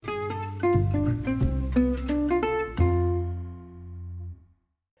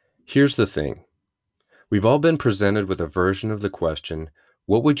Here's the thing. We've all been presented with a version of the question,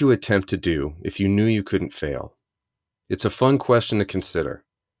 what would you attempt to do if you knew you couldn't fail? It's a fun question to consider,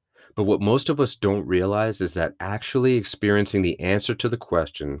 but what most of us don't realize is that actually experiencing the answer to the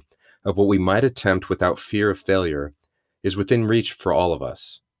question of what we might attempt without fear of failure is within reach for all of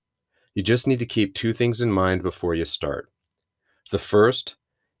us. You just need to keep two things in mind before you start. The first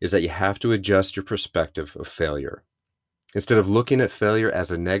is that you have to adjust your perspective of failure. Instead of looking at failure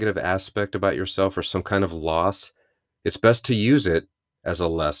as a negative aspect about yourself or some kind of loss, it's best to use it as a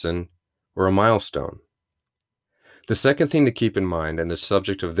lesson or a milestone. The second thing to keep in mind, and the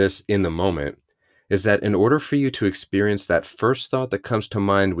subject of this in the moment, is that in order for you to experience that first thought that comes to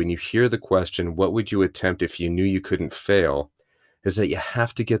mind when you hear the question, what would you attempt if you knew you couldn't fail, is that you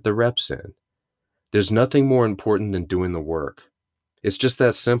have to get the reps in. There's nothing more important than doing the work. It's just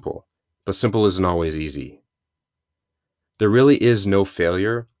that simple, but simple isn't always easy. There really is no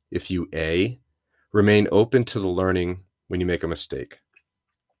failure if you A, remain open to the learning when you make a mistake,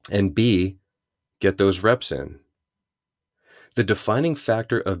 and B, get those reps in. The defining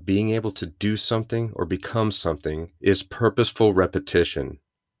factor of being able to do something or become something is purposeful repetition.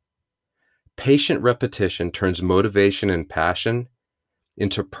 Patient repetition turns motivation and passion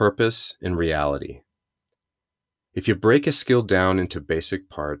into purpose and reality. If you break a skill down into basic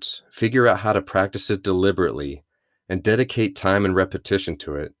parts, figure out how to practice it deliberately, and dedicate time and repetition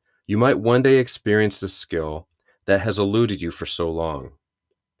to it, you might one day experience the skill that has eluded you for so long.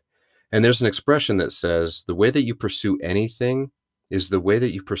 And there's an expression that says, the way that you pursue anything is the way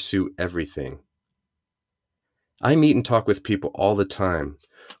that you pursue everything. I meet and talk with people all the time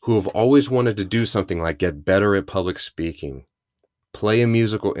who have always wanted to do something like get better at public speaking, play a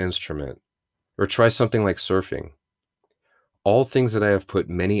musical instrument, or try something like surfing. All things that I have put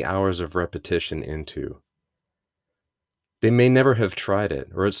many hours of repetition into. They may never have tried it,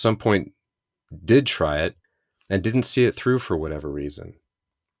 or at some point did try it and didn't see it through for whatever reason.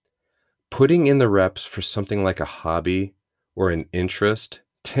 Putting in the reps for something like a hobby or an interest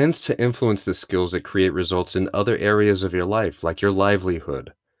tends to influence the skills that create results in other areas of your life, like your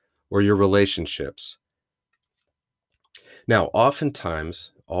livelihood or your relationships. Now,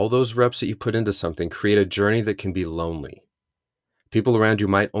 oftentimes, all those reps that you put into something create a journey that can be lonely. People around you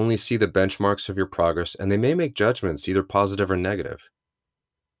might only see the benchmarks of your progress, and they may make judgments, either positive or negative.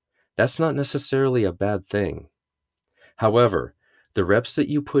 That's not necessarily a bad thing. However, the reps that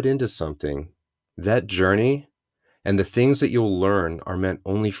you put into something, that journey, and the things that you'll learn are meant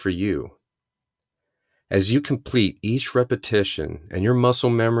only for you. As you complete each repetition and your muscle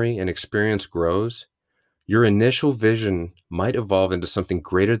memory and experience grows, your initial vision might evolve into something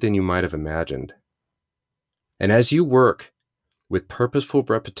greater than you might have imagined. And as you work with purposeful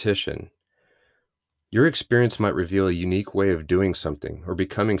repetition, your experience might reveal a unique way of doing something or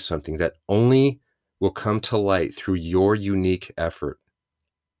becoming something that only will come to light through your unique effort.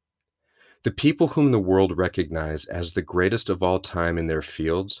 The people whom the world recognized as the greatest of all time in their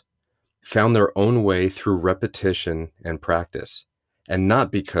fields found their own way through repetition and practice, and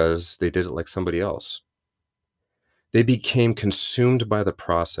not because they did it like somebody else. They became consumed by the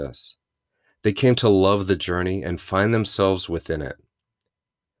process. They came to love the journey and find themselves within it.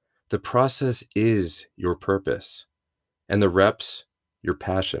 The process is your purpose, and the reps, your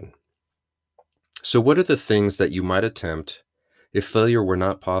passion. So what are the things that you might attempt if failure were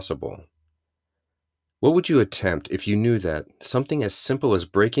not possible? What would you attempt if you knew that something as simple as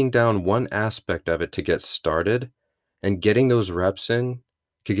breaking down one aspect of it to get started and getting those reps in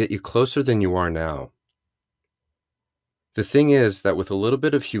could get you closer than you are now? The thing is that with a little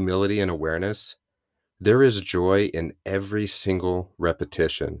bit of humility and awareness, there is joy in every single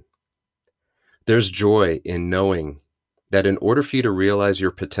repetition. There's joy in knowing that in order for you to realize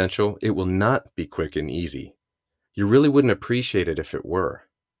your potential, it will not be quick and easy. You really wouldn't appreciate it if it were.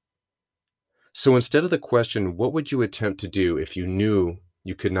 So instead of the question, what would you attempt to do if you knew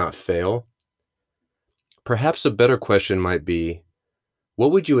you could not fail? Perhaps a better question might be,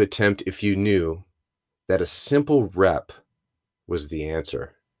 what would you attempt if you knew that a simple rep was the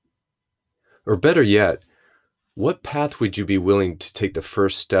answer? Or better yet, what path would you be willing to take the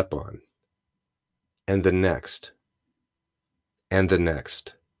first step on? And the next? And the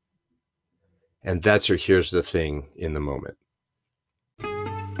next? And that's your here's the thing in the moment.